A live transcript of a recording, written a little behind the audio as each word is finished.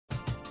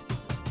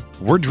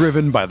We're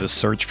driven by the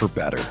search for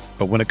better.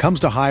 But when it comes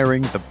to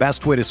hiring, the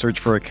best way to search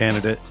for a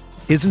candidate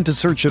isn't to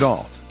search at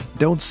all.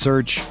 Don't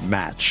search,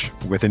 match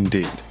with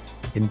Indeed.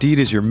 Indeed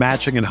is your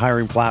matching and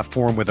hiring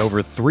platform with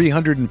over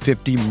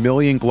 350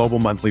 million global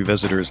monthly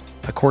visitors,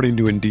 according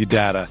to Indeed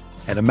data,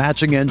 and a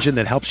matching engine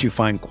that helps you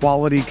find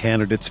quality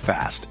candidates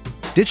fast.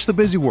 Ditch the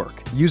busy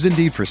work. Use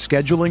Indeed for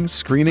scheduling,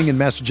 screening, and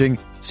messaging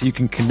so you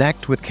can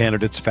connect with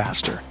candidates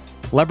faster.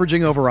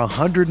 Leveraging over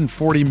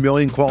 140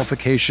 million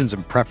qualifications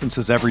and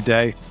preferences every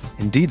day,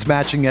 Indeed's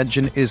matching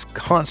engine is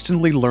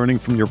constantly learning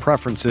from your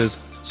preferences,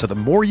 so the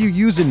more you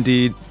use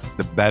Indeed,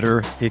 the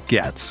better it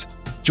gets.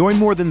 Join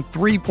more than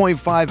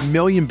 3.5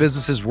 million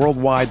businesses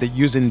worldwide that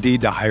use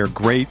Indeed to hire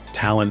great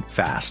talent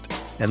fast.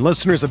 And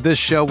listeners of this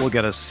show will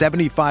get a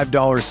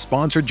 $75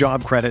 sponsored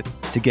job credit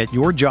to get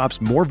your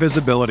jobs more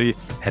visibility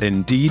at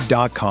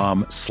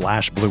Indeed.com/Blue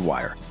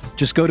Wire.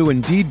 Just go to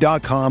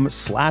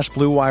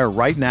Indeed.com/Blue Wire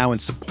right now and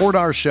support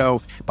our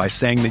show by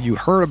saying that you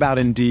heard about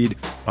Indeed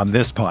on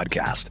this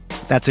podcast.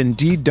 That's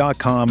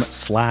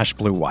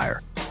Indeed.com/Blue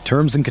Wire.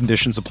 Terms and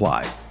conditions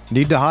apply.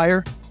 Need to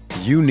hire?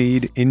 You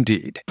need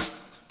Indeed.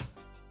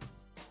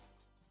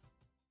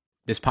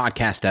 This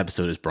podcast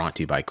episode is brought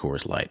to you by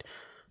Coors Light.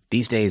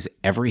 These days,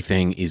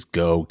 everything is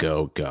go,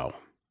 go, go.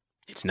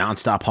 It's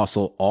nonstop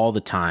hustle all the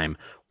time.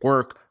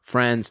 Work,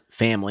 friends,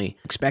 family,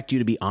 expect you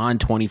to be on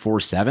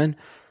 24/7.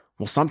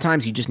 Well,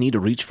 sometimes you just need to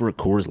reach for a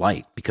Coors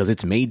Light because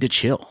it's made to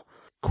chill.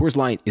 Coors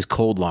Light is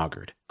cold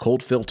lagered,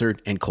 cold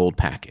filtered, and cold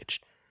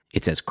packaged.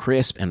 It's as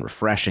crisp and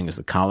refreshing as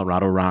the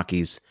Colorado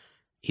Rockies.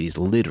 It is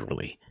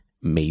literally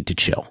made to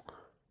chill.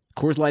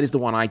 Coors Light is the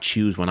one I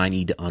choose when I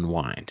need to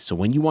unwind. So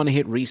when you want to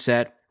hit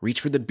reset,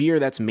 reach for the beer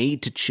that's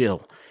made to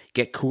chill.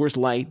 Get Coors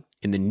Light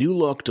in the new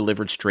look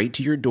delivered straight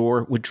to your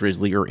door with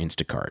Drizzly or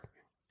Instacart.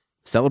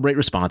 Celebrate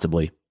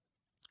responsibly.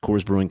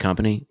 Coors Brewing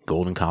Company,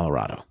 Golden,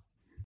 Colorado.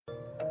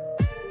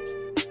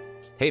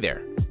 Hey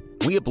there.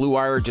 We at Blue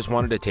Wire just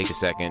wanted to take a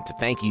second to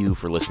thank you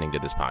for listening to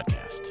this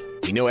podcast.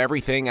 We know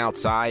everything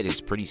outside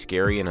is pretty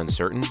scary and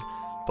uncertain,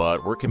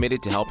 but we're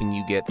committed to helping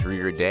you get through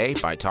your day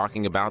by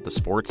talking about the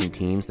sports and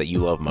teams that you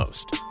love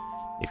most.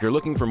 If you're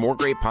looking for more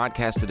great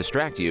podcasts to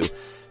distract you,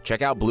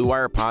 check out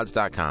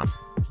BlueWirePods.com.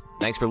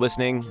 Thanks for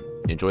listening.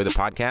 Enjoy the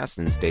podcast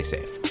and stay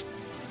safe.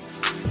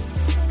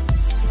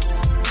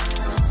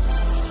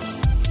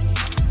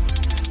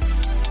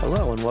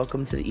 Hello and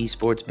welcome to the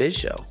Esports Biz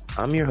Show.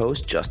 I'm your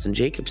host, Justin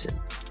Jacobson.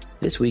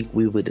 This week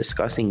we will be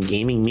discussing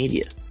gaming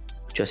media.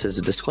 Just as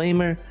a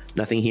disclaimer,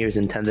 nothing here is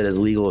intended as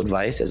legal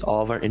advice, as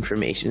all of our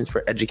information is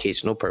for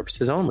educational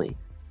purposes only.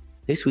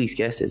 This week's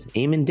guest is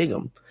Eamon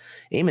Diggum.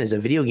 Eamon is a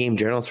video game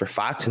journalist for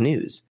Fox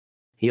News.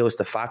 He hosts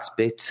the Fox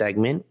Bits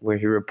segment, where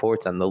he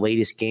reports on the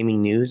latest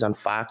gaming news on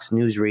Fox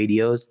News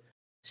Radio's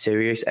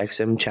Sirius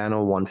XM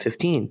Channel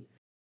 115.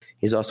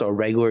 He's also a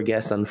regular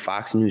guest on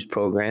Fox News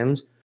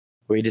programs,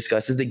 where he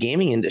discusses the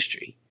gaming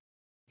industry.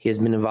 He has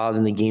been involved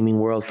in the gaming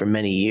world for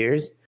many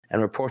years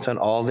and reports on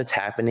all of its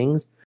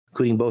happenings,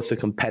 including both the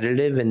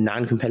competitive and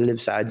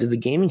non-competitive sides of the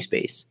gaming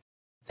space.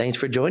 Thanks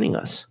for joining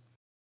us.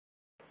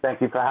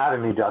 Thank you for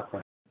having me,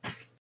 Justin.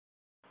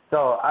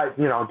 So,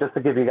 just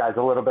to give you guys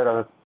a little bit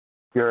of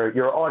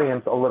your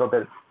audience a little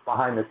bit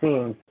behind the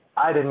scenes,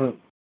 I didn't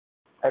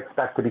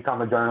expect to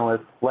become a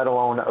journalist, let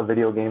alone a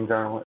video game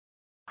journalist.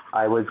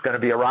 I was going to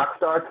be a rock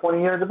star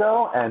 20 years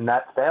ago, and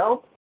that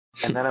failed.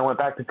 And then I went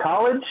back to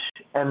college,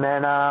 and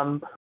then,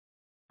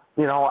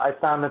 I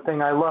found the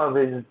thing I love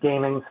is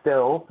gaming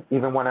still,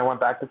 even when I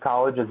went back to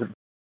college as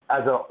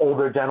an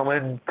older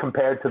gentleman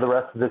compared to the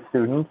rest of the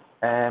students.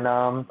 And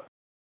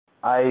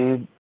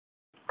I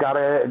got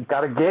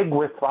a gig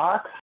with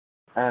Fox,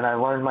 and I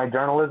learned my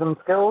journalism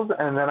skills,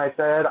 and then I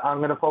said, I'm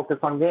going to focus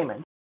on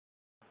gaming.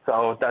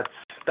 So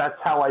that's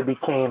how I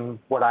became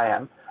what I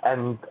am.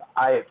 And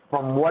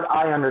from what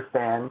I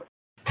understand,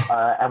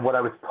 and what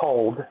I was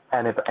told,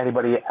 and if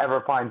anybody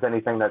ever finds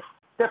anything that's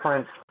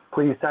different,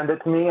 please send it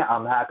to me.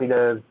 I'm happy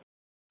to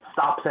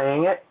stop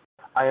saying it.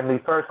 I am the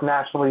first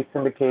nationally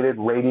syndicated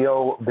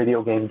radio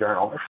video game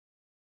journalist.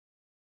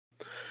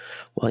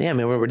 Well, yeah, I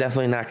mean, we're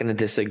definitely not going to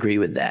disagree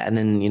with that. And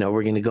then,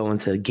 we're going to go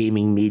into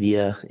gaming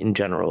media in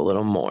general a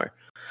little more.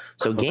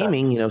 So Okay.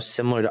 Gaming,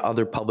 similar to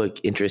other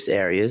public interest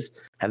areas,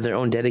 have their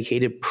own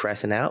dedicated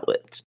press and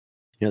outlets.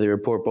 They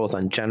report both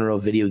on general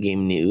video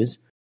game news,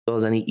 as well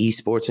as any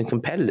esports and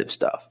competitive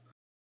stuff.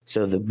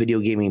 So the video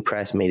gaming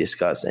press may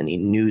discuss any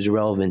news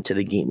relevant to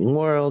the gaming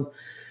world,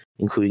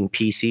 including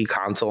PC,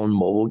 console, and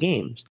mobile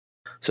games.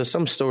 So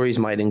some stories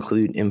might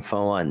include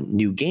info on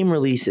new game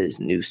releases,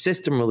 new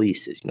system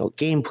releases,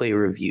 gameplay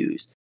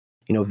reviews,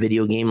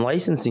 video game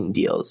licensing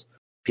deals.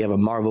 If you have a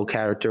Marvel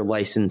character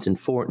license in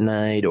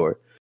Fortnite or,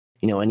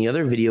 any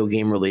other video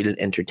game related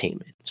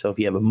entertainment. So if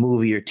you have a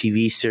movie or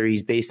TV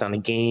series based on a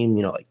game,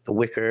 like The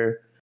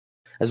Wicker,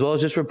 as well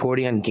as just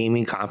reporting on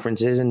gaming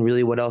conferences and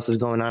really what else is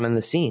going on in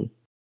the scene.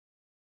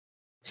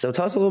 So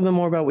tell us a little bit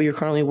more about what you're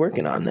currently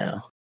working on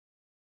now.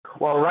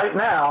 Well, right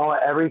now,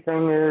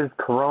 everything is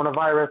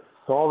coronavirus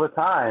all the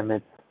time.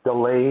 It's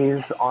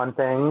delays on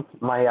things.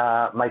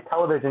 My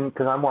television,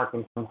 because I'm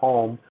working from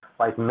home,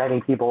 like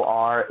many people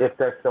are, if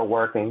they're still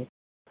working,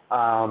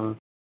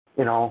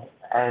 you know,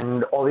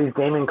 and all these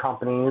gaming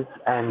companies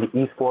and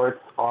esports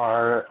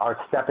are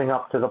stepping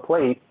up to the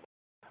plate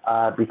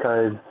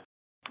because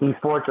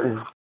esports is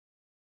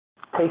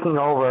taking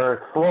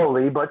over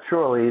slowly but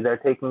surely. They're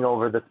taking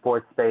over the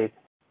sports space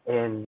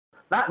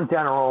not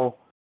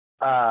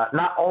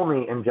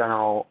only in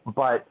general,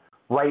 but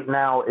right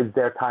now is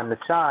their time to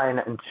shine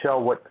and show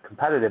what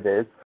competitive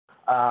is.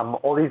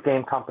 All these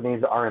game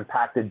companies are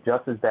impacted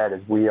just as bad as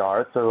we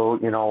are. So,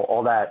 you know,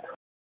 all that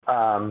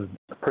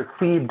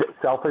perceived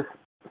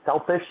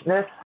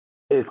selfishness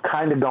is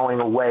kind of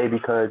going away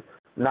because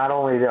not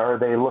only are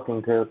they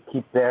looking to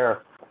keep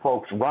their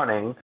folks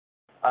running,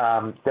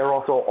 they're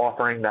also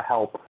offering to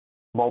help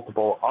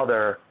multiple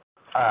other,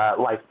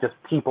 like just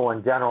people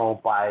in general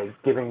by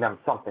giving them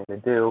something to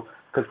do.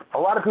 Because a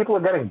lot of people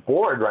are getting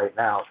bored right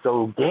now.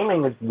 So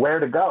gaming is where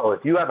to go.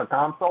 If you have a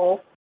console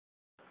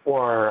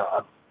or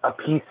a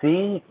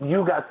PC,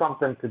 you got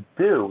something to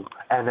do,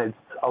 and it's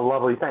a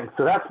lovely thing.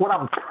 So that's what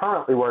I'm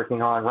currently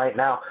working on right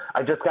now.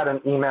 I just got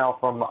an email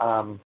from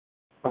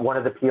one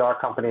of the PR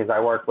companies I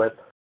work with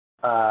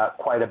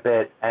quite a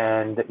bit,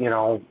 and, you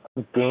know,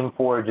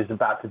 GameForge is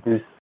about to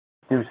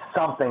do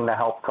something to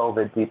help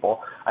COVID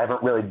people. I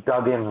haven't really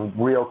dug in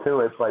real to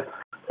it, but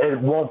it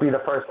won't be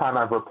the first time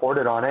I've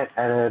reported on it,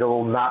 and it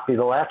will not be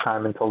the last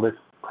time until this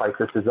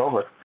crisis is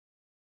over.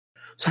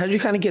 So how did you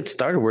kind of get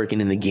started working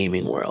in the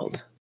gaming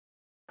world?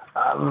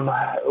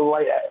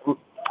 Like,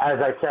 as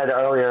I said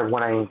earlier,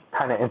 when I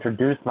kind of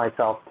introduced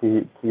myself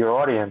to your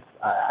audience,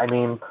 I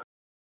mean,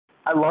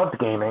 I loved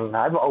gaming.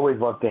 I've always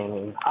loved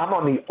gaming. I'm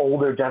on the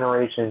older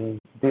generation,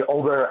 the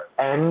older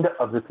end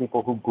of the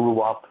people who grew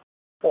up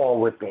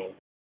all with games.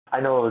 I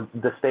know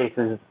the space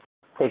is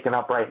taken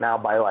up right now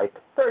by like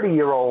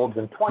 30-year-olds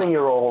and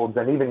 20-year-olds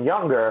and even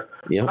younger.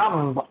 Yep.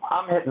 I'm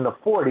hitting the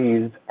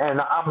 40s,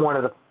 and I'm one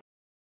of the,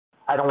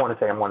 I don't want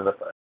to say I'm one of the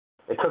first.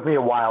 It took me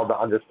a while to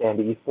understand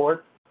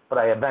esports, but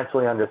I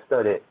eventually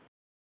understood it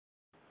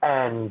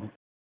and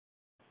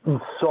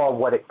saw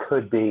what it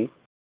could be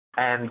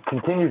and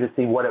continue to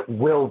see what it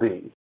will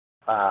be.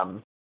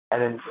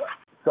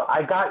 So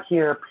I got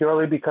here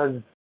purely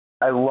because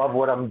I love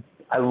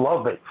I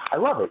love it.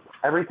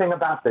 Everything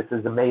about this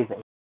is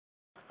amazing.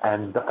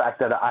 And the fact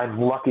that I'm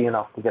lucky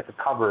enough to get to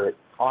cover it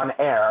on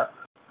air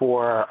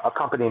for a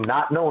company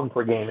not known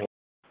for gaming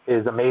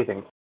is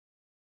amazing.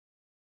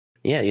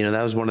 Yeah, you know,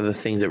 that was one of the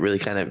things that really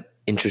kind of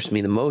interests me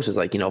the most is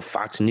like, you know,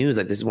 Fox News,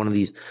 like this is one of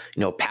these,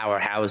 you know,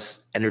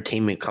 powerhouse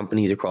entertainment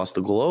companies across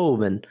the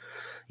globe. And,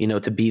 you know,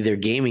 to be their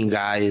gaming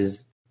guy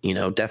is, you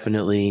know,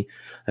 definitely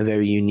a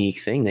very unique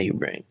thing that you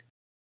bring.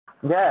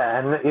 Yeah.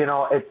 And, you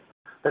know, it's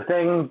the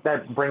thing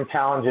that brings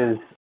a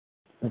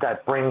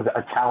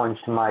challenge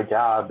to my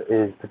job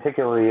is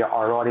particularly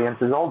our audience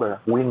is older.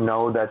 We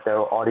know that their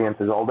audience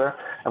is older,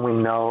 and we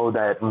know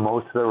that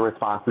most of the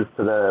responses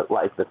to the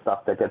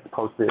stuff that gets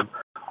posted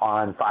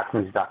on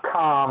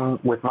foxnews.com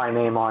with my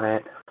name on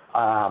it,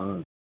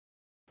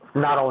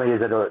 not only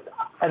is it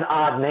an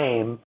odd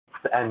name,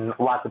 and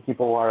lots of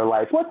people are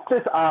like, what's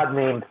this odd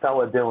named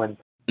fella doing?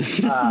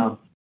 But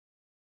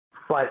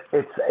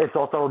it's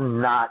also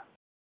not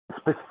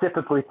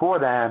specifically for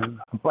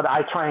them, but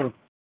I try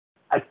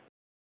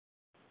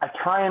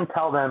and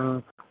tell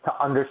them to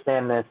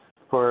understand this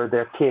for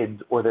their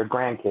kids or their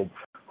grandkids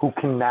who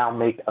can now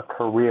make a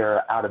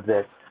career out of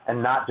this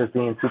and not just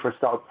being super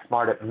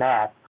smart at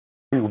math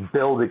to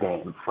build a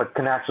game, but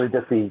can actually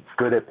just be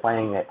good at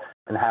playing it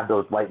and have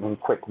those lightning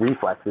quick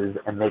reflexes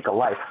and make a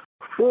life.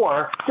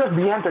 Or just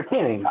be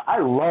entertaining. I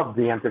love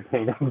the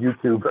entertaining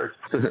YouTubers.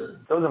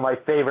 Those are my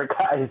favorite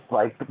guys.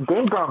 Like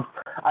Game Grumps,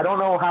 I don't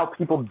know how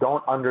people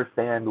don't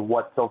understand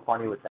what's so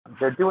funny with them.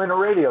 They're doing a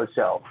radio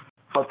show,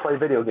 but play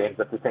video games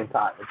at the same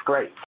time. It's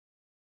great.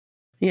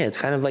 Yeah, it's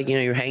kind of like, you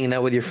know, you're hanging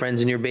out with your friends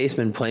in your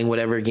basement playing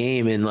whatever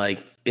game, and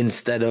like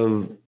instead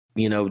of,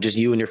 you know, just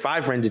you and your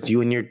 5 friends, it's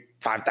you and your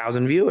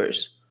 5,000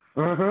 viewers.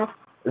 Mm-hmm.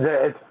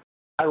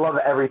 I love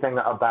everything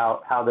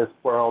about how this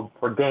world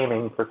for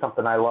gaming, for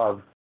something I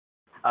love,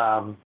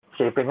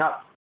 shaping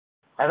up.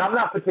 And I'm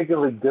not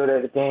particularly good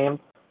at a game,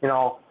 you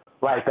know,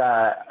 like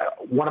I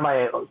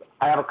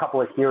have a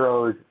couple of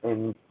heroes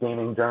in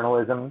gaming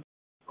journalism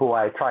who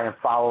I try and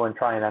follow and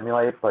try and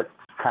emulate, but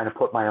kind of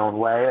put my own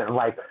way. And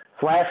like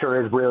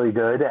Slasher is really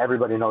good.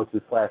 Everybody knows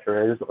who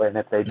Slasher is. And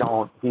if they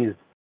don't, he's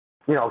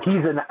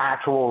an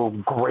actual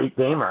great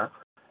gamer.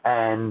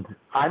 And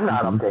I'm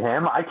not up to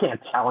him. I can't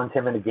challenge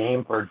him in a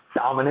game for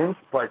dominance,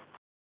 but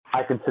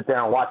I can sit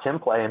there and watch him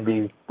play and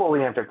be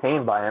fully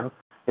entertained by him.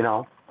 You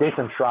know,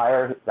 Jason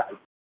Schreier,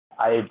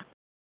 I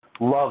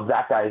love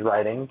that guy's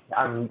writing.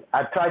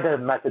 I've tried to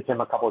message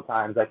him a couple of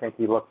times. I think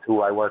he looks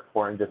who I work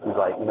for and just was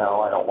like, no,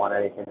 I don't want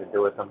anything to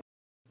do with him.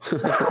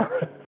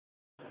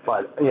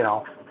 But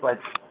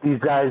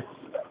these guys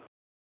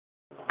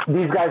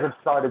have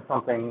started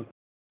something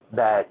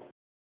that,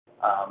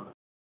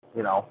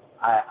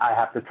 I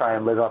have to try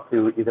and live up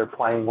to, either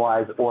playing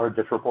wise or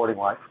just reporting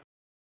wise.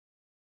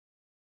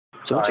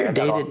 So what's your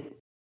dated?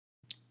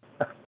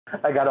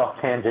 I got off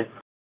tangent.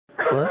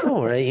 Well, that's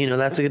all right.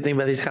 That's a good thing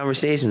about these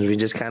conversations. We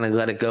just kind of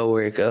let it go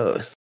where it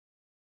goes.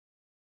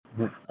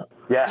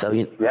 Yeah. So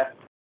yeah.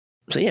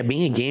 So yeah,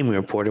 being a gaming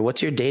reporter,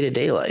 what's your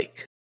day-to-day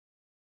like?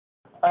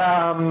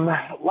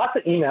 Lots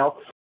of emails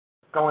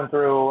going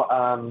through.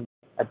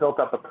 I built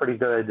up a pretty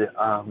good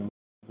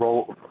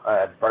virtual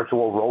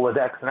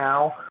Rolodex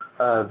now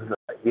of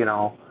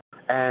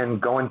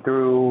and going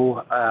through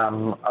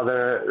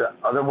other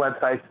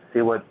websites to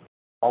see what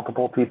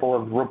multiple people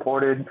have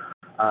reported,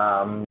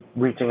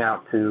 reaching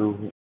out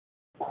to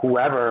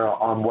whoever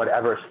on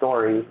whatever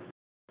story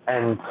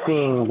and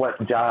seeing what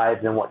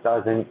jives and what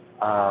doesn't.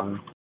 And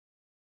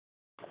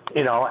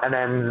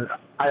then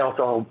I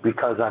also,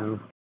 because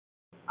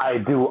I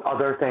do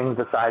other things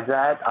besides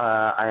that.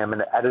 I am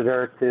an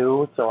editor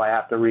too, so I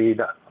have to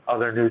read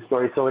other news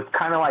stories. So it's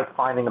kind of like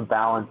finding a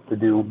balance to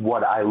do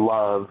what I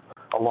love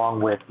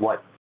along with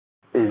what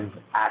is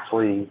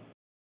actually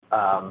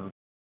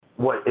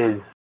what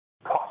is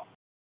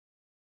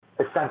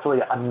essentially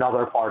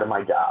another part of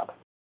my job.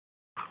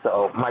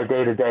 So my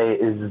day-to-day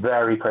is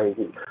very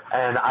crazy.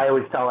 And I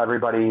always tell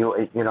everybody,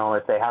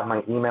 if they have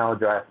my email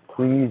address,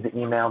 please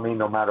email me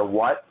no matter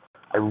what.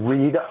 I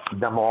read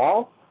them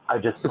all. I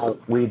just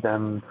don't read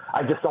them.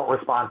 I just don't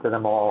respond to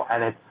them all.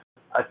 And it's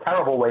a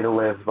terrible way to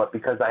live, but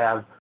because I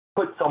have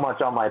put so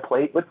much on my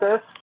plate with this,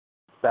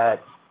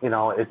 that,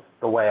 it's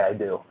the way I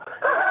do.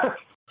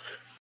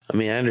 I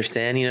mean, I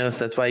understand,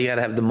 that's why you got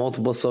to have the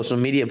multiple social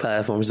media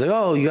platforms. Like,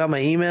 oh, you got my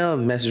email,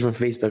 message from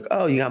Facebook.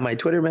 Oh, you got my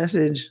Twitter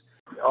message.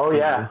 Oh,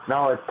 yeah.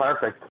 No, it's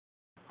perfect.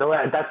 So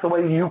that's the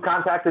way you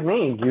contacted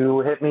me.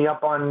 You hit me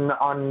up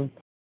on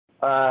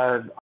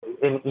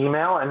in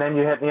email, and then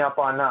you hit me up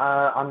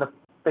on the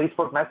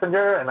Facebook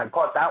Messenger, and I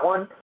caught that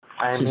one.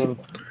 I mean,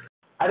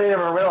 I didn't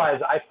even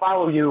realize I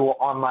follow you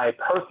on my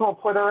personal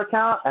Twitter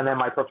account, and then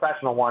my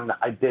professional one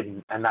I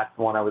didn't, and that's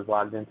the one I was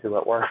logged into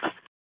at work.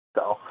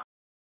 So,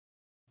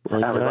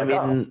 well,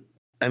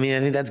 I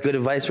think that's good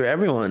advice for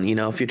everyone.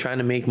 If you're trying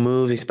to make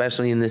moves,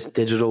 especially in this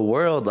digital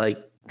world, like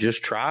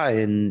just try,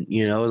 and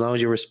as long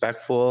as you're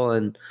respectful,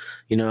 and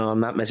I'm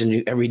not messaging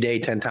you every day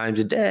 10 times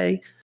a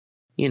day.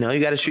 You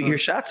got to shoot your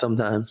shot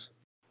sometimes.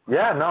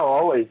 Yeah, no,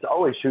 always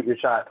shoot your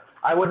shot.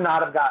 I would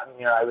not have gotten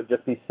here. I would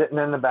just be sitting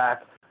in the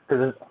back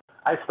because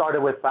I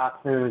started with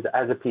Fox News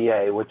as a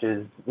PA, which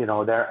is,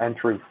 their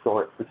entry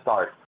to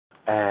start.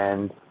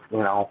 And,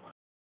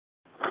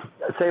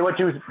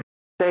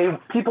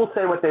 people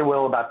say what they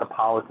will about the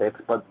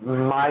politics, but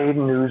my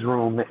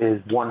newsroom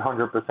is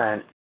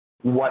 100%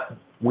 what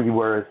we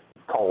were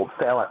told,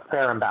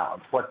 fair and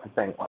balanced, what the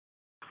thing was.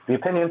 The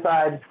opinion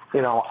side,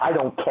 I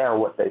don't care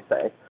what they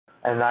say.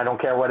 And I don't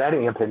care what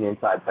any opinion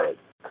side says,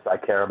 because I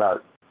care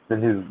about the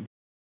news.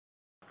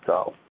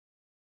 So,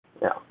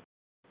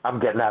 I'm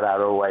getting that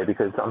out of the way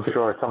because I'm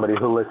sure somebody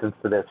who listens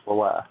to this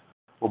will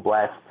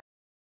blast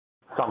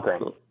something.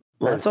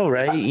 Well, that's all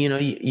right.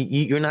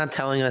 You're not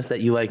telling us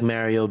that you like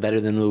Mario better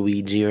than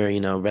Luigi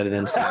or, better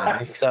than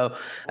Sonic. So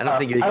I don't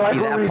think you're going to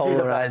be that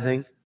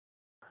polarizing.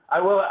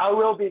 I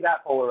will be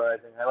that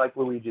polarizing. I like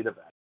Luigi the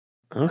best.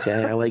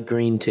 Okay. I like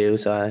green too,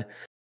 so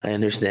I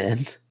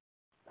understand.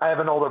 I have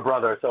an older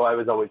brother, so I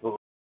was always Luigi.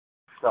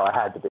 So I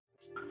had to be.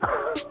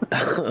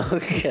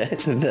 Okay,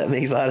 that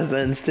makes a lot of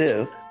sense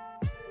too.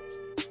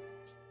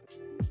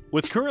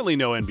 With currently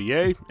no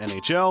NBA,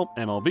 NHL,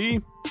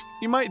 MLB,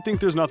 you might think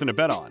there's nothing to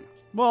bet on.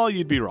 Well,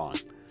 you'd be wrong.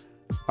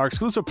 Our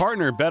exclusive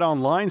partner,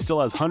 BetOnline, still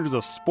has hundreds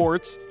of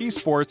sports,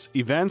 esports,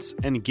 events,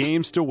 and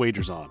games to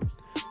wagers on.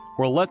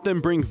 Or let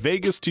them bring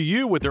Vegas to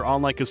you with their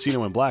online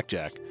casino and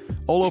blackjack.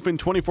 All open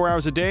 24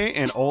 hours a day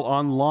and all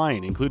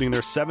online, including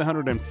their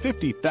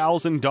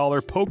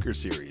 $750,000 poker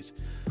series.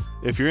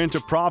 If you're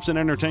into props and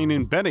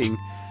entertaining betting,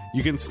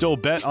 you can still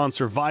bet on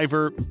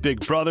Survivor,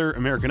 Big Brother,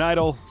 American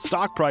Idol,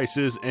 stock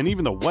prices, and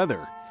even the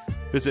weather.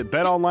 Visit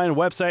BetOnline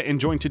website and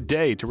join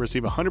today to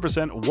receive a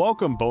 100%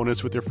 welcome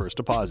bonus with your first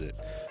deposit.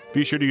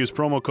 Be sure to use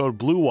promo code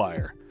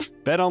BLUEWIRE.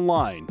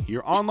 BetOnline,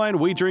 your online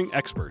wagering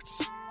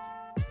experts.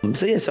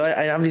 So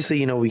I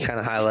obviously, we kind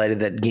of highlighted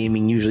that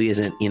gaming usually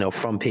isn't,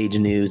 front page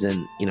news,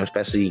 and,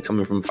 especially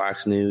coming from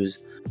Fox News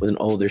with an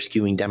older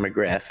skewing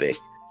demographic.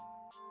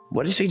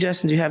 What are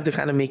suggestions you have to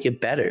kind of make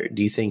it better?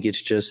 Do you think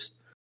it's just,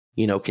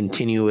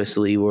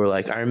 continuously where,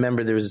 like, I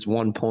remember there was this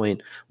one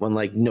point when,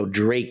 like,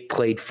 Drake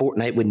played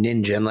Fortnite with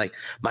Ninja, and, like,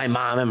 my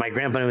mom and my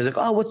grandpa was like,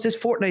 oh, what's this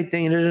Fortnite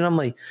thing? And I'm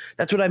like,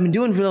 that's what I've been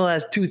doing for the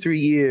last 2-3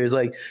 years.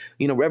 Like,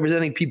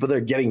 representing people that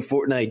are getting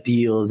Fortnite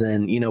deals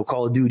and,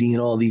 Call of Duty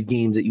and all these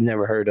games that you've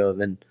never heard of.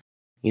 And,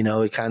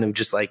 it kind of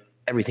just like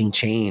everything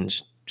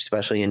changed,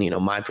 especially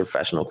in, my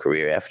professional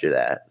career after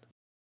that.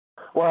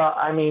 Well,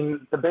 I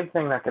mean, the big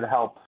thing that could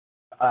help,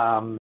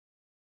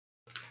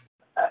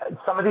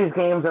 some of these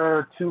games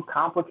are too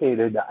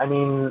complicated. I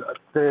mean,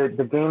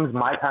 the games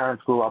my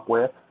parents grew up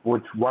with,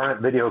 which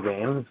weren't video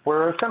games,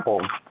 were simple.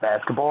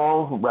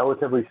 Basketball,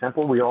 relatively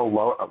simple. We all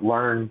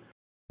learn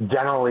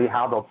generally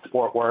how the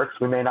sport works.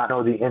 We may not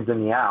know the ins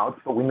and the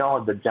outs, but we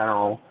know the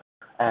general.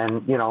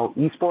 And,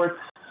 esports,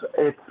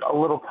 it's a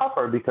little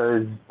tougher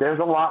because there's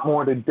a lot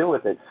more to do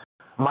with it.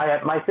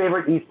 My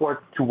favorite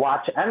esports to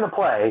watch and to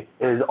play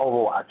is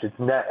Overwatch.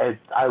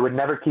 I would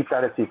never keep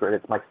that a secret.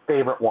 It's my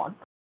favorite one.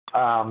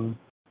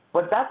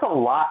 But that's a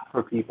lot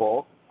for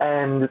people.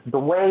 And the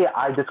way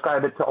I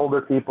describe it to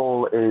older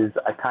people is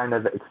I kind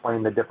of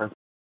explain the difference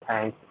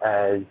between tanks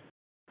as,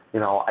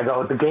 I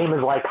go, the game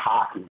is like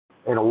hockey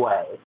in a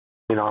way.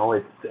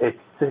 It's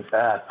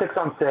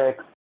 6-on-6.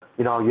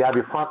 You have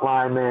your front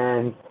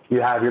linemen,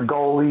 you have your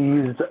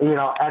goalies,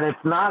 and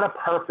it's not a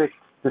perfect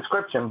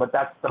description, but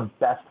that's the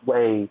best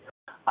way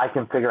I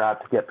can figure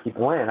out to get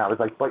people in. I was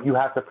like, but you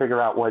have to figure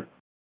out what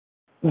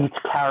each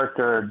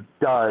character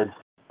does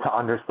to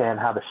understand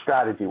how the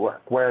strategy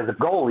works. Whereas a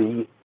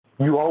goalie,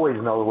 you always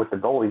know what the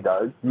goalie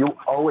does. You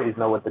always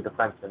know what the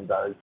defenseman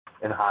does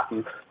in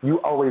hockey.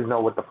 You always know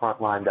what the front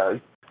line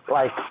does.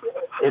 Like,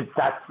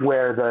 that's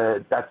where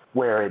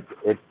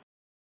it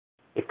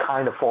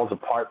kind of falls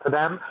apart for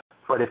them.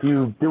 But if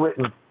you do it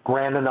in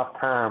grand enough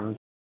terms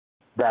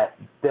that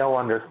they'll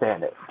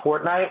understand it.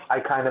 Fortnite, I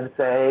kind of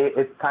say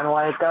it's kind of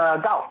like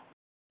golf.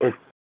 It's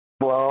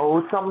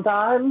slow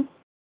sometimes,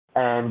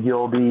 and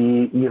you'll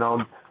be,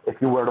 if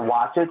you were to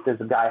watch it, there's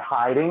a guy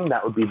hiding.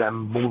 That would be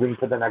them moving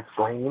to the next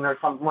lane or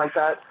something like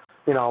that.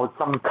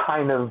 Some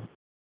kind of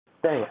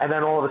thing. And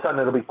then all of a sudden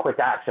it'll be quick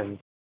action,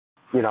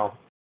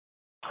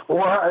 Or,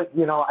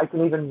 I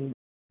can even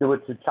do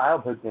it to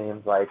childhood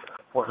games like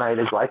Fortnite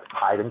is like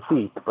hide and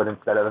seek, but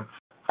instead of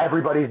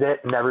everybody's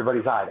it and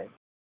everybody's hiding.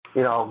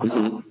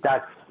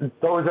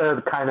 Those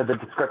are kind of the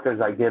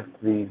descriptors I give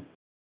to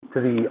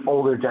the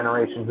older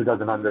generation who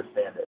doesn't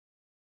understand it.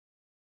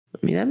 I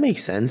mean, that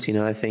makes sense.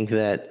 I think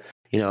that,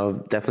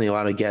 definitely a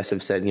lot of guests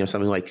have said,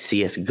 something like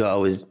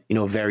CSGO is,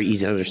 very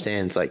easy to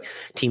understand. It's like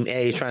team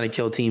A is trying to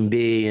kill team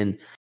B and,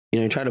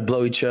 trying to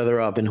blow each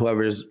other up and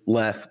whoever's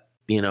left,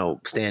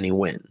 standing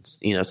wins.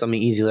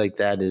 Something easy like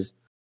that is,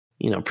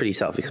 pretty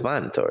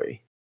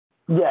self-explanatory.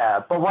 Yeah,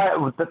 but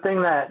the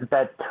thing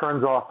that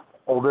turns off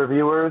older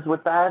viewers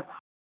with that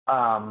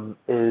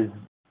is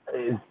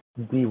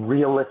the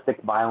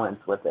realistic violence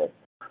with it.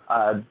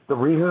 The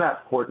reason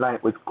that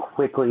Fortnite was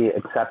quickly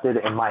accepted,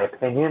 in my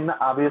opinion,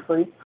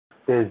 obviously,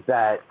 is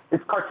that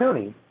it's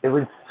cartoony. It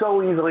was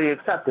so easily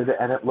accepted,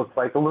 and it looks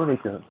like a Looney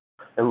Tunes.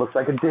 It looks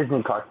like a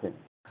Disney cartoon.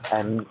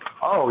 And,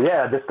 oh,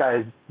 yeah, this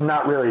guy's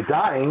not really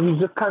dying. He's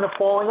just kind of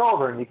falling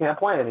over, and you can't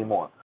play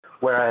anymore.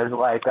 Whereas,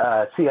 like,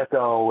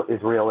 CSGO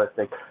is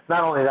realistic.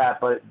 Not only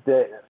that, but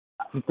did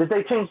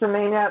they change the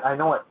name yet? I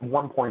know at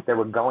one point they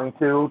were going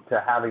to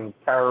having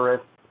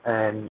terrorists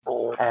and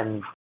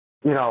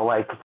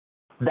like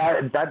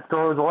that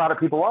throws a lot of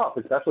people off,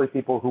 especially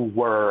people who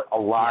were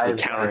alive.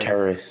 Yeah,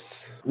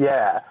 counter-terrorists.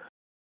 Yeah,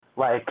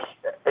 like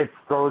it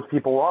throws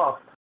people off.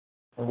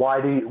 Why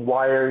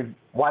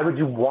would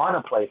you want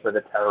to play for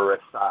the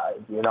terrorist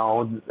side?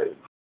 You're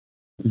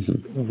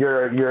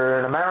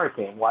an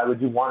American. Why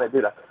would you want to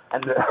do that?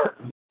 And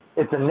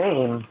it's a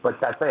name, but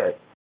that's it.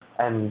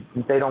 And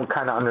they don't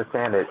kind of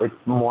understand it. It's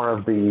more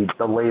of the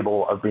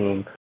label of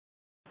being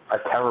a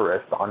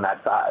terrorist on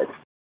that side.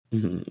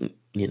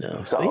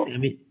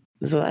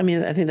 So I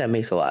think that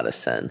makes a lot of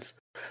sense.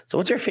 So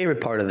what's your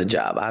favorite part of the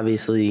job?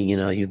 Obviously,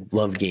 you've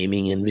loved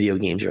gaming and video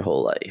games your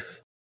whole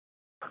life.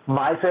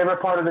 My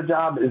favorite part of the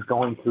job is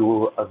going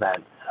to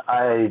events.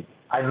 I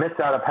missed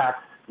out on PAX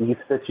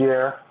East this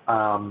year.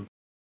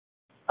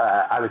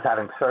 I was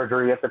having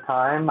surgery at the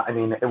time. I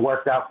mean, it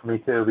worked out for me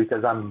too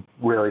because I'm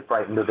really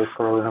frightened of this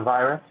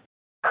coronavirus.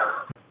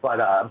 But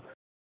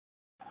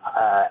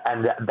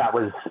and that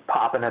was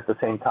popping at the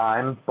same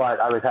time. But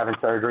I was having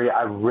surgery.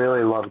 I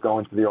really loved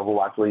going to the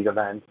Overwatch League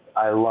events.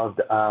 I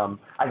loved.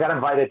 I got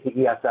invited to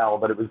ESL,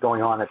 but it was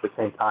going on at the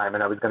same time,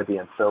 and I was going to be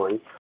in Philly.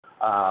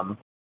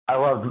 I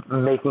love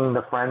making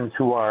the friends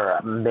who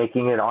are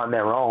making it on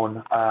their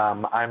own.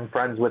 I'm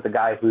friends with a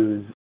guy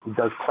who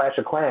does Clash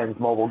of Clans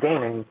mobile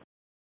gaming.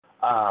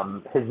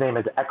 His name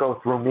is Echo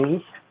Through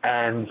Me,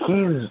 and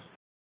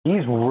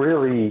he's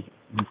really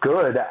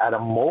good at a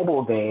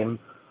mobile game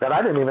that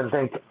I didn't even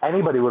think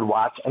anybody would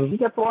watch, and he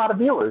gets a lot of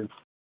viewers.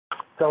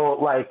 So,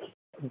 like,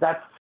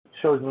 that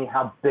shows me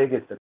how big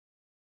it's,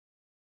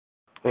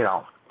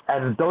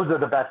 and those are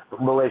the best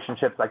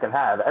relationships I can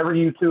have. Every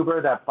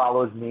YouTuber that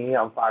follows me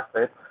on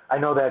FoxFit, I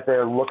know that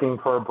they're looking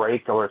for a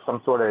break or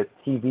some sort of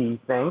TV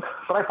thing,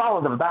 but I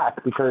follow them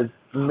back because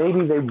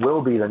maybe they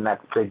will be the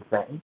next big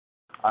thing.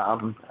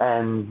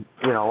 And,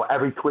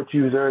 every Twitch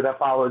user that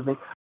follows me,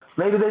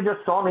 maybe they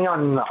just saw me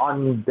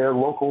on their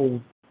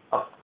local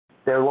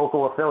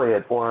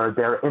affiliate or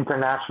their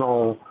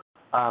international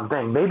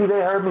thing. Maybe they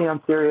heard me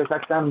on Sirius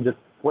XM just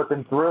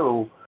flipping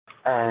through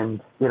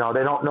and, they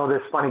don't know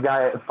this funny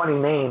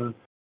name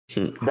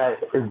that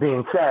is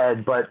being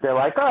said, but they're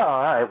like, oh,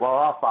 all right, well,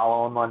 I'll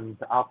follow him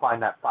I'll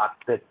find that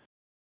FoxFit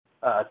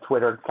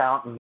Twitter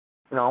account. And,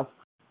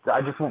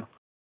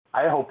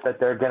 I hope that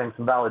they're getting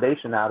some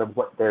validation out of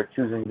what they're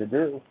choosing to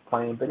do,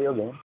 playing video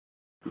games,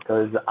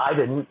 because I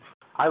didn't.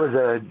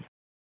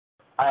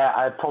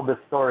 I've told this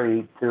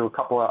story to a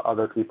couple of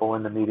other people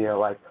in the media.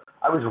 Like,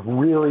 I was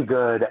really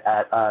good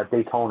at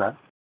Daytona,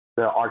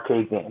 the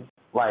arcade game.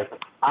 Like,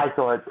 I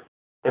thought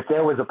if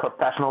there was a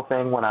professional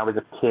thing when I was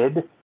a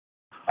kid,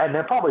 and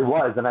there probably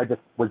was, and I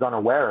just was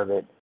unaware of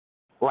it,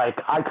 like,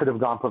 I could have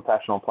gone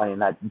professional playing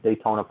that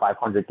Daytona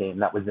 500 game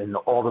that was in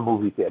all the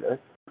movie theaters.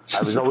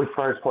 I was always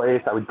first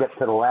place. I would get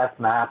to the last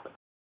map,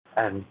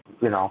 and,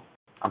 you know,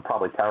 I'm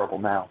probably terrible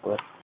now, but,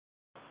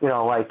 you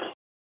know, like,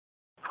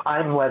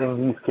 I'm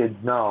letting these kids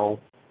know,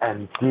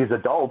 and these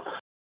adults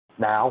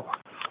now,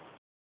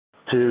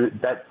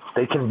 that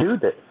they can do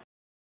this.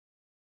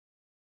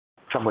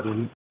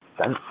 Somebody,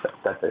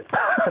 that's it.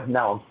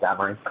 Now I'm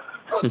stammering.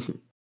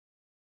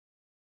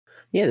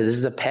 Yeah, this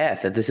is a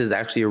path, that this is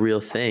actually a real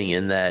thing,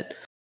 and that,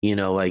 you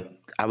know, like,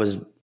 I was,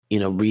 you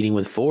know, reading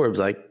with Forbes,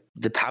 like,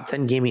 the top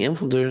 10 gaming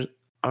influencers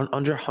are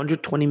under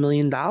 $120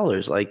 million.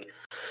 Like,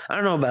 I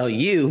don't know about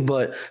you,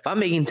 but if I'm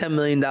making $10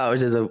 million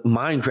as a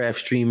Minecraft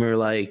streamer,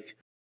 like,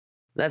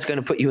 that's going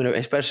to put you in,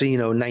 especially, you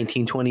know,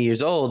 19, 20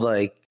 years old,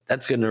 like,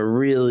 that's going to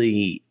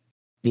really,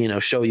 you know,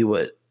 show you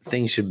what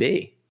things should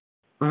be.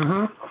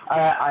 Mm-hmm.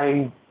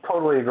 I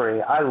totally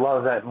agree. I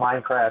love that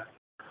Minecraft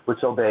was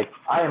so big.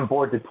 I am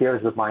bored to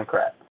tears with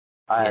Minecraft.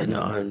 I'm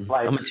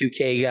a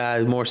 2K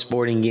guy, more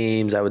sporting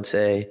games, I would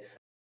say.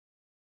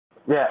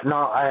 Yeah,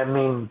 no, I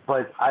mean,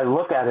 but I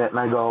look at it and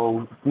I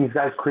go, these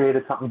guys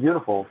created something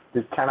beautiful.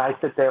 Can I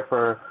sit there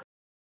for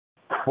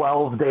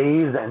 12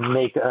 days and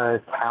make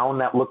a town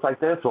that looks like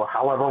this, or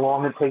however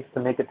long it takes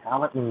to make a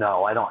town?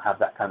 No, I don't have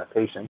that kind of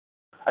patience.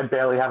 I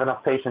barely have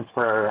enough patience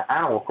for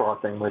Animal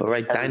Crossing.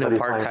 Dino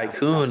Park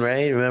Tycoon,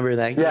 right? Remember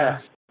that game?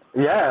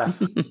 Yeah.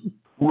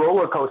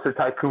 Roller Coaster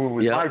Tycoon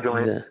was my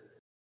joint. Exactly.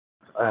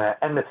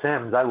 And The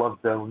Sims. I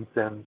love doing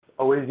Sims.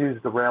 Always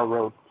use the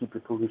railroad to keep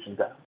your pollution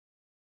down.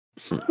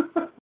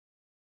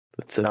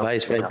 That's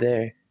advice right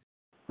there.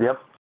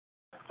 Yep.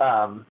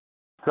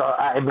 So,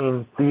 I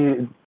mean,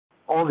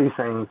 all these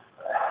things,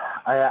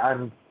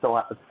 I'm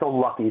so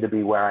lucky to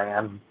be where I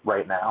am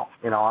right now.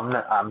 You know,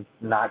 I'm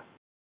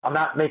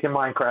not making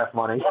Minecraft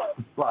money,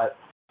 but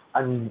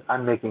I'm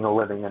making a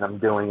living and I'm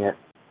doing it.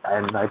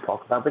 And I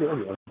talk about video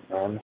games,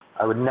 and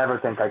I would never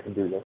think I could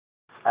do this,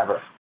 ever,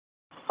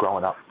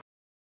 growing up.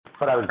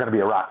 But I was going to be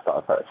a rock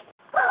star first.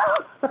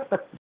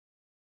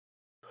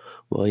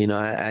 Well, you know,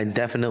 I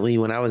definitely,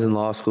 when I was in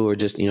law school or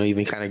just, you know,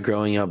 even kind of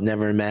growing up,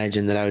 never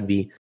imagined that I would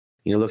be,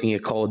 you know, looking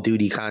at Call of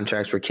Duty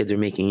contracts where kids are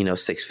making, you know,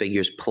 6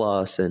 figures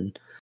plus, and,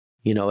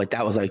 you know, like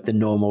that was like the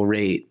normal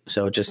rate.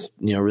 So just,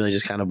 you know, really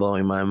just kind of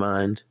blowing my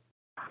mind.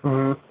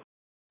 Mm-hmm.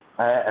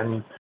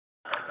 And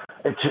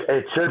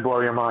it should blow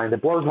your mind.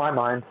 It blows my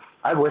mind.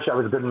 I wish I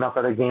was good enough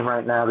at a game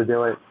right now to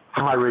do it.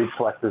 My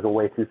reflexes are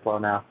way too slow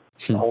now.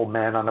 Old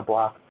man on the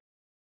block.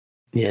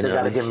 Yeah, they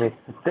gotta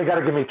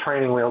give me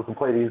training wheels to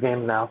play these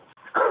games now.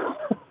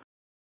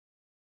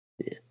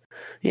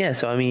 Yeah.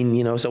 So I mean,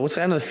 you know, so what's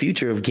kind of the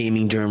future of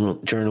gaming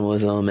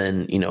journalism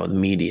and, you know, the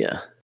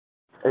media?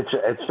 It's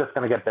just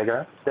gonna get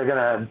bigger. They're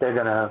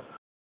gonna.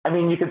 I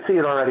mean, you can see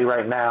it already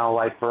right now.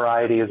 Like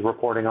Variety is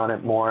reporting on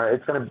it more.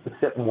 It's going to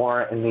sit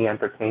more in the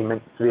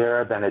entertainment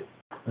sphere than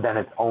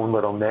its own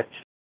little niche.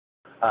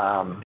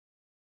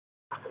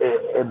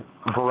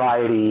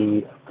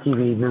 Variety,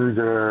 TV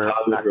Newser,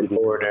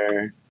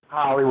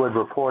 Hollywood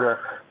Reporter,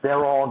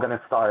 they're all going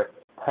to start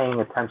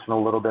paying attention a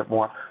little bit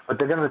more. But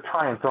they're going to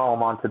try and throw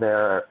them onto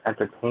their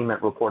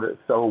entertainment reporters.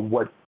 So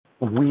what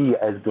we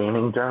as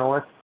gaming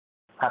journalists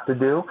have to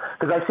do,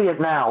 because I see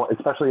it now,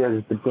 especially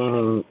as the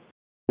gaming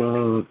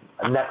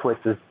Netflix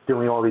is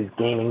doing all these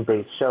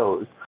gaming-based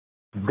shows,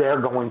 they're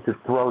going to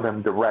throw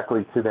them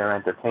directly to their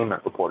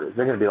entertainment reporters.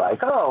 They're going to be like,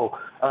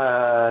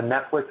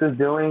 Netflix is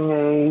doing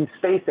a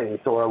Space Ace,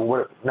 or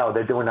what? No,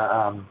 they're doing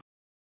a,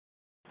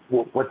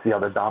 what's the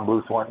other Don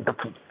Bluth one, the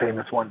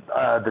famous one,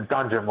 the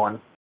Dungeon one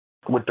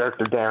with Dirk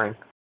the Daring.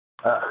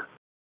 Can't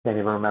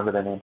even remember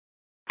the name.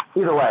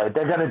 Either way,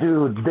 they're going to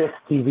do this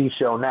TV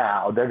show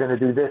now. They're going to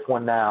do this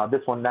one now,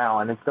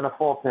 and it's going to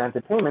fall to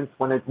entertainment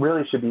when it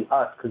really should be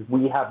us, because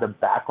we have the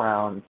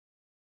background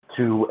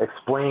to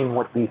explain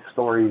what these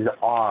stories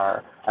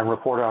are and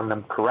report on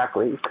them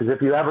correctly. Because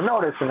if you ever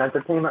notice, an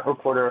entertainment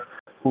reporter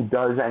who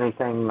does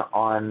anything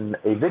on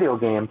a video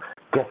game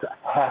gets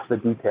half the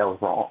details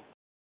wrong,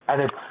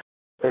 and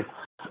it's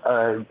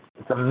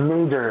a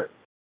major.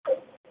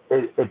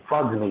 It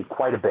bugs me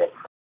quite a bit.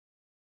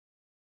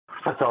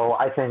 So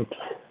I think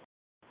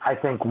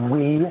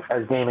we,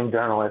 as gaming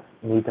journalists,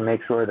 need to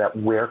make sure that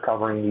we're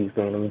covering these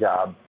gaming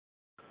jobs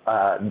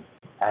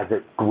as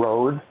it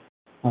grows,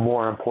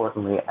 more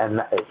importantly.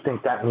 And I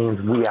think that means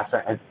we have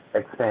to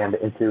expand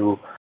into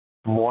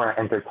more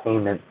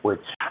entertainment,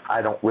 which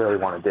I don't really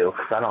want to do,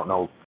 because I don't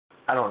know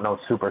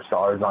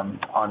superstars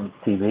on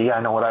TV. I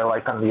know what I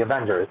like on the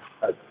Avengers.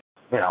 But,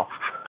 you know,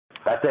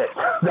 that's it.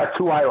 That's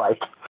who I like.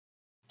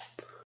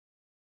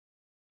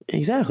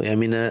 Exactly. I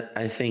mean,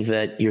 I think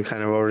that you're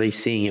kind of already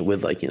seeing it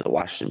with, like, you know, the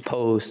Washington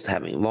Post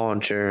having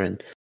Launcher,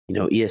 and, you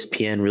know,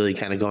 ESPN really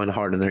kind of going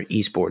hard on their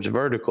esports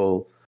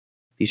vertical.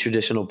 These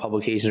traditional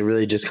publications are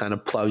really just kind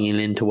of plugging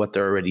into what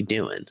they're already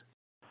doing.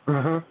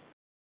 Mm-hmm.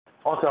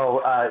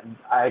 Also,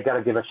 I got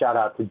to give a shout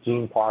out to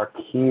Gene Park.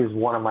 He's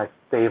one of my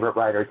favorite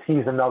writers.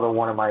 He's another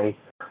one of my,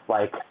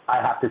 like,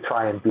 I have to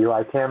try and be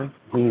like him.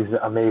 He's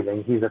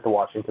amazing. He's at the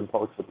Washington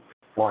Post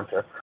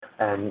launcher.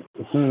 And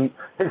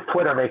his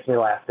Twitter makes me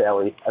laugh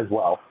daily as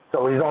well.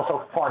 So he's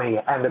also funny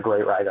and a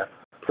great writer.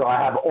 So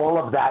I have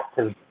all of that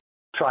to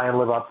try and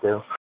live up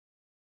to.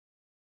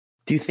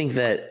 Do you think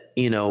that,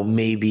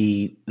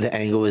 maybe the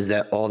angle is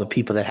that all the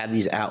people that have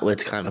these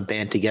outlets kind of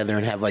band together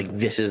and have like,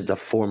 this is the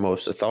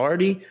foremost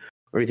authority?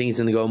 Or do you think it's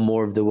going to go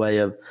more of the way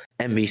of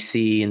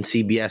NBC and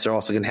CBS are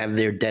also going to have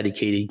their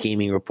dedicated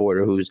gaming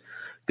reporter who's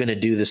going to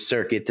do the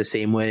circuit the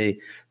same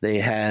way they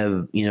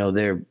have,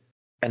 their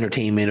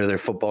entertainment or their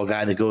football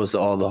guy that goes to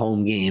all the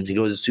home games, he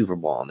goes to Super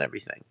Bowl and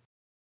everything?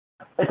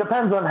 It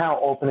depends on how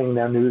opening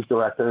their news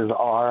directors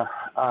are.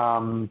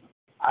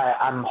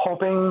 I'm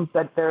hoping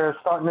that they're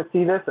starting to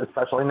see this,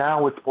 especially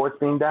now with sports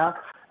being down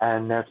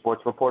and their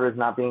sports reporters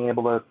not being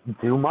able to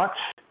do much.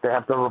 They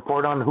have to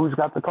report on who's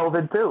got the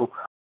COVID too.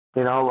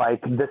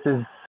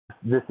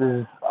 This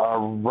is a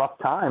rough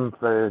time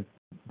for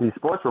these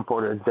sports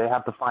reporters. They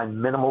have to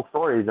find minimal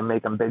stories and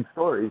make them big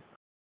stories.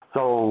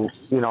 So,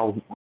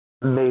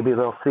 maybe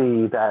they'll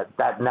see that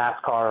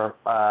NASCAR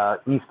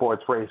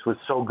esports race was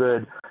so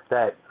good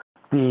that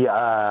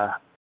the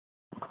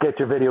get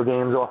your video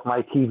games off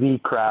my TV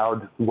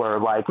crowd were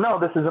like, no,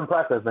 this is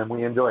impressive and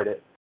we enjoyed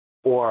it.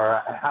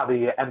 Or how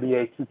the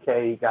NBA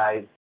 2K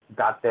guys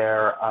got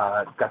their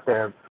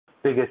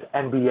biggest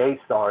NBA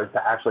stars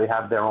to actually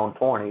have their own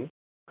tourney.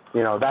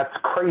 That's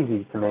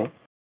crazy to me.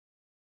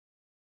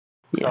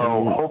 Yeah,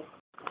 so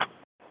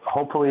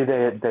hopefully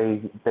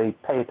they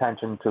pay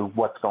attention to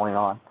what's going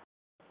on.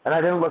 And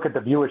I didn't look at the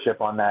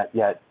viewership on that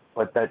yet,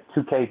 but that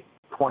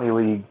 2K20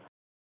 league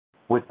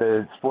with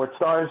the sports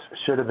stars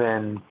should have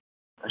been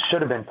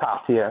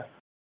top tier.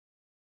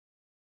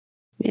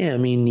 Yeah, I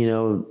mean,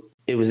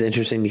 it was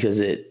interesting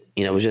because it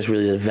was just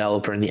really the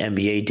developer and the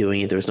NBA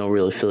doing it. There was no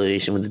real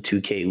affiliation with the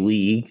 2K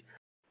league.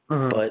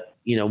 Mm-hmm. But,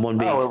 one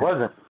big... Oh, it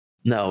wasn't?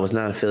 No, it was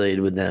not affiliated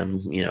with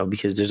them,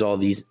 because there's all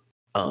these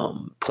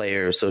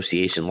player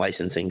association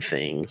licensing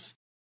things.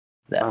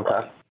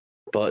 Okay.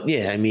 But,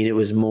 yeah, I mean, it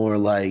was more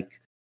like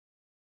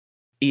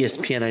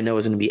ESPN, I know,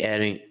 is going to be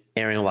airing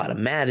a lot of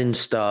Madden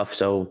stuff,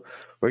 so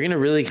we're going to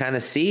really kind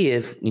of see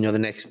if, the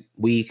next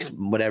weeks,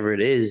 whatever it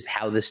is,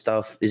 how this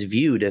stuff is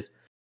viewed. If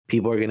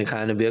people are going to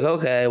kind of be like,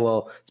 okay,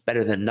 well, it's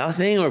better than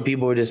nothing, or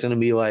people are just going to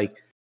be like,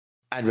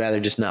 I'd rather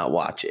just not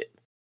watch it.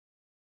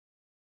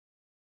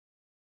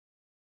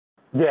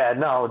 Yeah,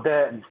 no,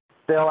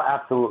 they'll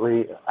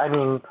absolutely. I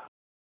mean,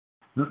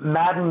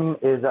 Madden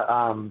is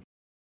the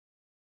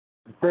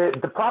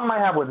problem I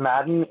have with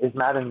Madden is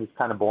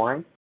kind of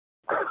boring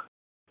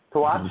to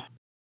watch.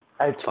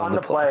 Mm-hmm. It's fun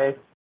to play,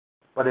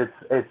 but it's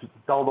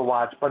dull to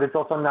watch. But it's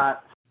also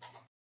not,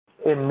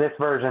 in this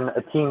version,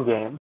 a team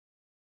game.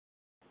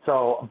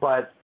 So,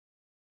 but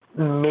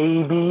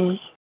maybe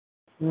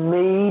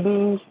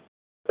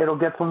it'll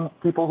get some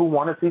people who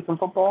want to see some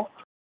football.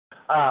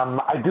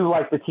 I do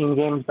like the team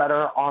games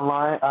better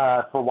online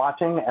for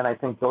watching, and I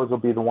think those will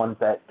be the ones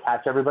that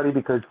catch everybody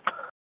because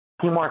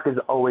teamwork is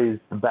always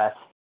the best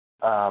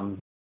for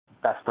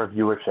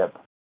viewership.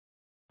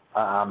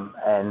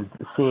 And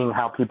seeing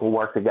how people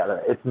work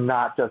together. It's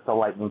not just the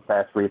lightning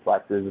fast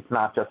reflexes. It's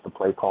not just the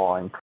play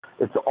calling.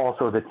 It's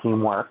also the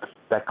teamwork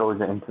that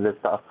goes into this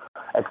stuff.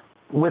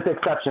 With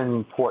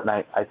exception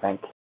Fortnite, I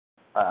think,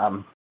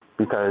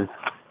 because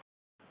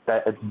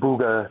that it's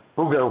Booga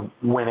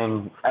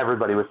winning,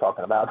 everybody was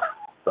talking about.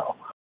 So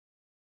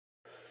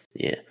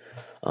yeah.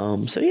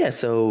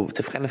 So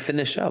to kind of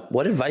finish up,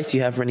 what advice do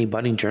you have for any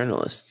budding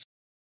journalists?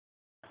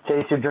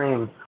 Chase your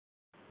dreams.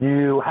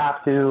 You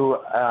have to,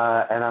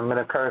 and I'm going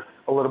to curse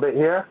a little bit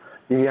here,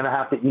 you're going to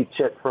have to eat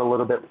shit for a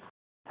little bit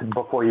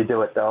before you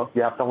do it, though.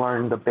 You have to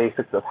learn the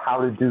basics of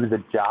how to do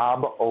the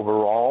job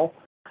overall.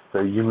 So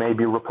you may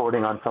be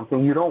reporting on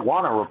something you don't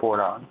want to report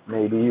on.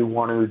 Maybe you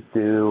want to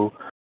do,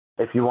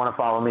 if you want to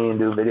follow me and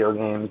do video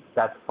games,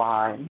 that's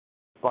fine.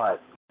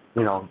 But,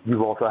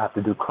 you also have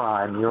to do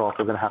crime. You're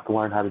also going to have to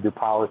learn how to do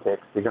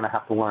politics. You're going to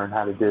have to learn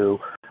how to do,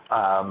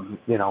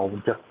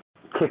 just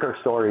kicker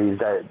stories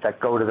that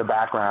go to the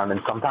background,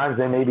 and sometimes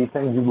they may be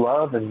things you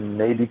love and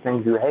maybe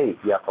things you hate.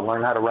 You have to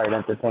learn how to write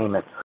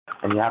entertainment,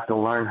 and you have to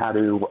learn how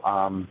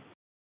to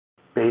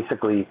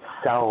basically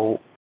sell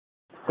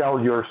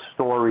your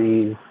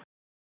stories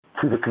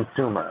to the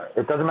consumer.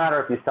 It doesn't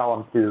matter if you sell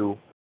them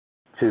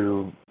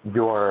to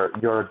your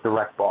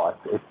direct boss.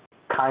 It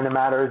kind of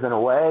matters in a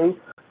way,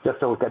 just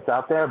so it gets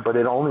out there, but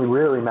it only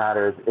really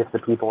matters if the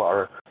people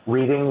are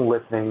reading,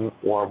 listening,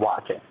 or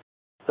watching.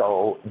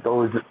 So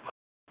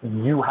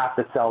you have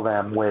to sell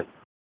them with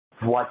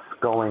what's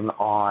going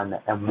on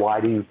and why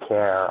do you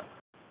care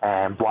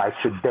and why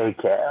should they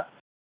care.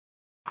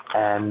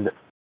 And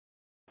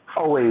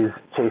always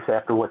chase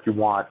after what you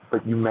want,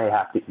 but you may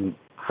have to eat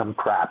some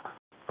crap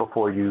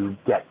before you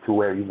get to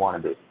where you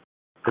want to be.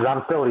 Because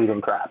I'm still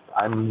eating crap.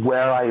 I'm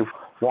where I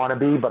want to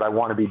be, but I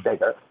want to be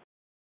bigger.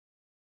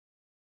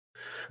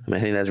 I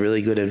think that's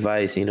really good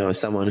advice, as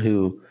someone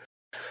who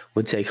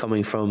would say,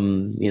 coming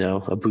from,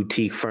 a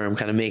boutique firm,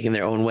 kind of making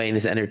their own way in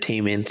this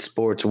entertainment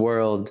sports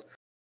world,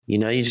 you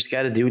just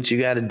got to do what you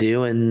got to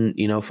do and,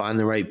 find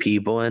the right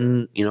people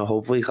and,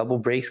 hopefully a couple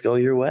breaks go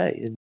your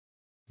way. And,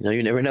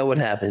 you never know what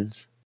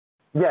happens.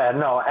 Yeah,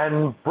 no,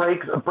 and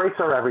breaks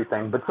are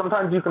everything, but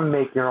sometimes you can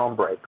make your own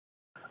breaks.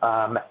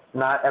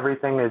 Not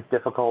everything is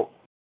difficult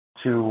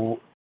to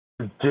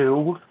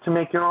do to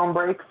make your own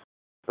breaks,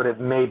 but it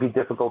may be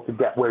difficult to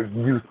get where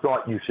you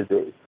thought you should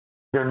be.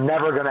 You're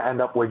never going to end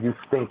up where you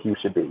think you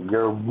should be. I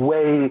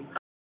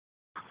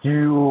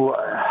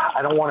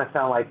don't want to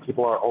sound like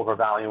people are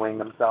overvaluing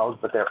themselves,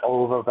 but they're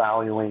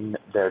overvaluing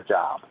their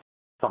job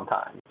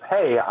sometimes.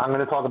 Hey, I'm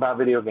going to talk about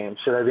video games.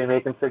 Should I be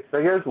making six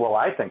figures? Well,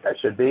 I think I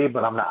should be,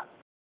 but I'm not.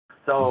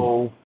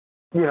 So,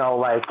 you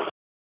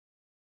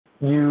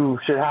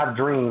should have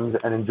dreams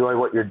and enjoy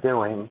what you're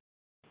doing,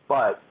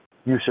 but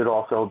you should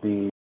also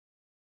be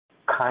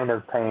kind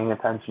of paying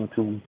attention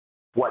to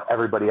what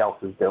everybody else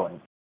is doing.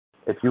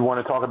 If you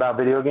want to talk about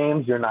video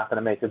games, you're not going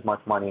to make as much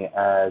money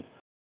as,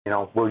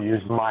 we'll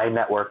use my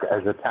network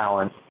as a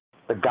talent.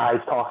 The guy's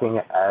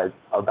talking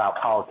about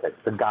politics,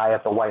 the guy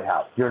at the White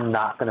House. You're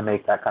not going to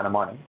make that kind of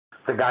money.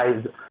 The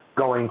guy's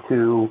going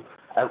to,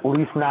 at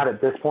least not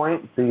at this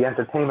point, the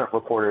entertainment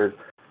reporters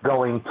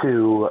going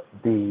to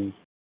the,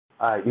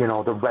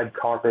 the red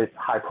carpet,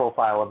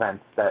 high-profile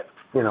events that,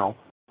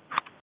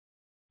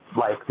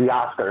 like the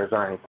Oscars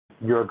or anything.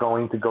 You're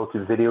going to go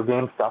to video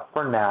game stuff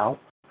for now,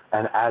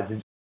 and as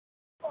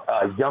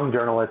young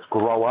journalists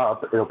grow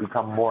up, it'll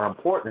become more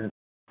important,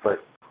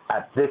 but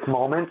at this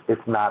moment,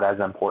 it's not as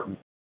important.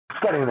 It's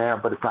getting there,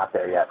 but it's not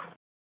there yet.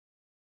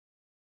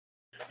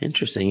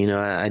 Interesting.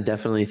 I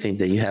definitely think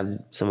that you have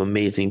some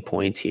amazing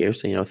points here.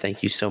 So,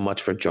 thank you so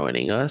much for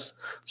joining us.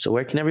 So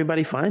where can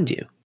everybody find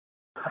you?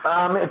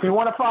 If you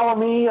want to follow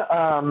me,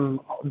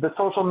 the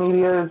social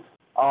medias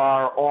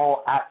are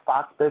all at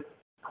Foxbits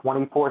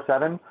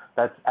 24/7.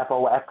 That's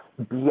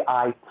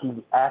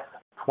FOXBITS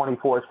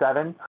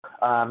 24/7.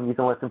 You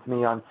can listen to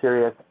me on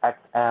Sirius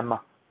XM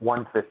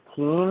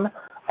 115,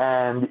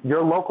 and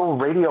your local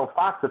Radio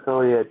Fox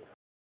affiliate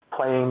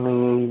playing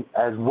me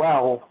as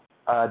well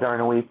during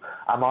the week.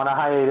 I'm on a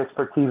hiatus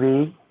for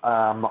TV.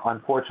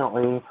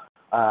 Unfortunately,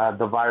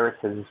 the virus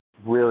has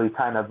really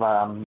kind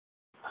of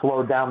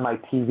slowed down my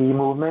TV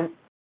movement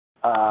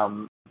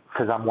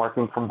because I'm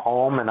working from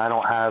home and I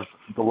don't have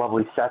the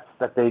lovely sets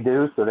that they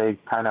do, so they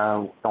kind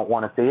of don't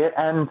want to see it.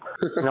 And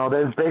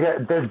there's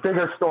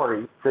bigger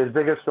stories. There's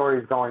bigger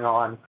stories going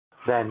on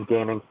than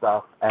gaming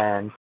stuff,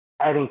 and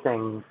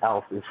anything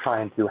else is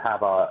trying to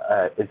have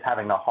is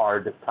having a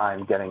hard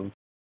time getting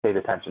paid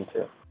attention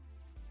to.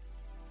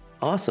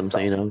 Awesome.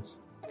 So,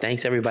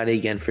 thanks everybody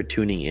again for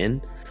tuning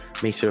in.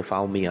 Make sure to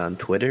follow me on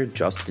Twitter,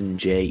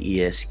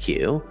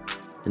 JustinJESQ,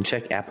 and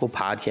check Apple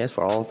Podcasts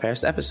for all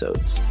past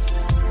episodes.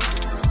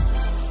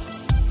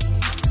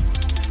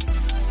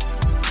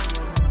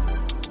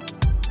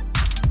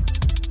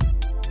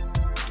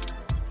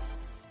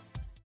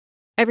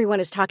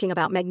 Everyone is talking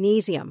about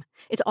magnesium.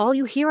 It's all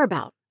you hear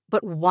about.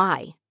 But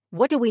why?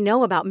 What do we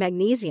know about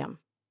magnesium?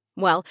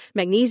 Well,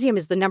 magnesium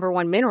is the number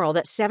one mineral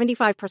that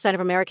 75% of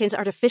Americans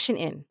are deficient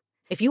in.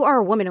 If you are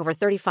a woman over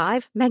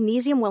 35,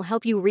 magnesium will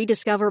help you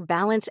rediscover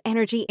balance,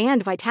 energy,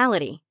 and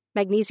vitality.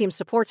 Magnesium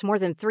supports more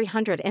than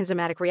 300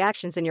 enzymatic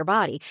reactions in your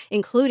body,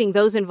 including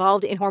those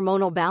involved in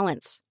hormonal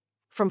balance.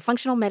 From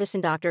functional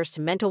medicine doctors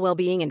to mental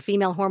well-being and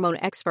female hormone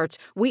experts,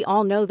 we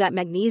all know that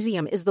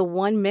magnesium is the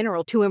one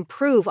mineral to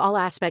improve all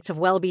aspects of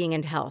well-being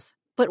and health.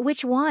 But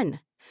which one?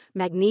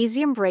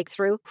 Magnesium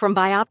Breakthrough from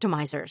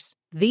Bioptimizers,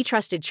 the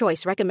trusted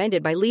choice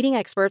recommended by leading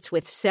experts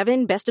with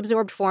 7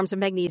 best-absorbed forms of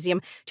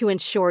magnesium to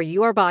ensure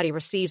your body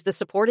receives the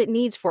support it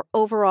needs for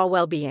overall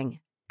well-being.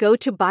 Go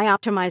to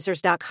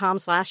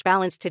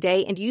bioptimizers.com/balance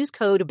today and use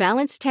code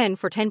BALANCE10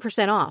 for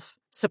 10% off.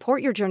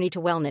 Support your journey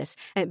to wellness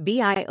at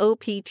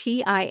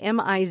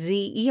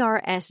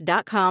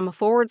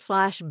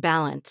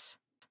bioptimizers.com/balance.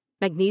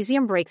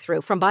 Magnesium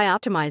Breakthrough from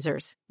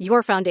Bioptimizers,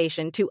 your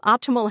foundation to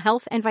optimal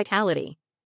health and vitality.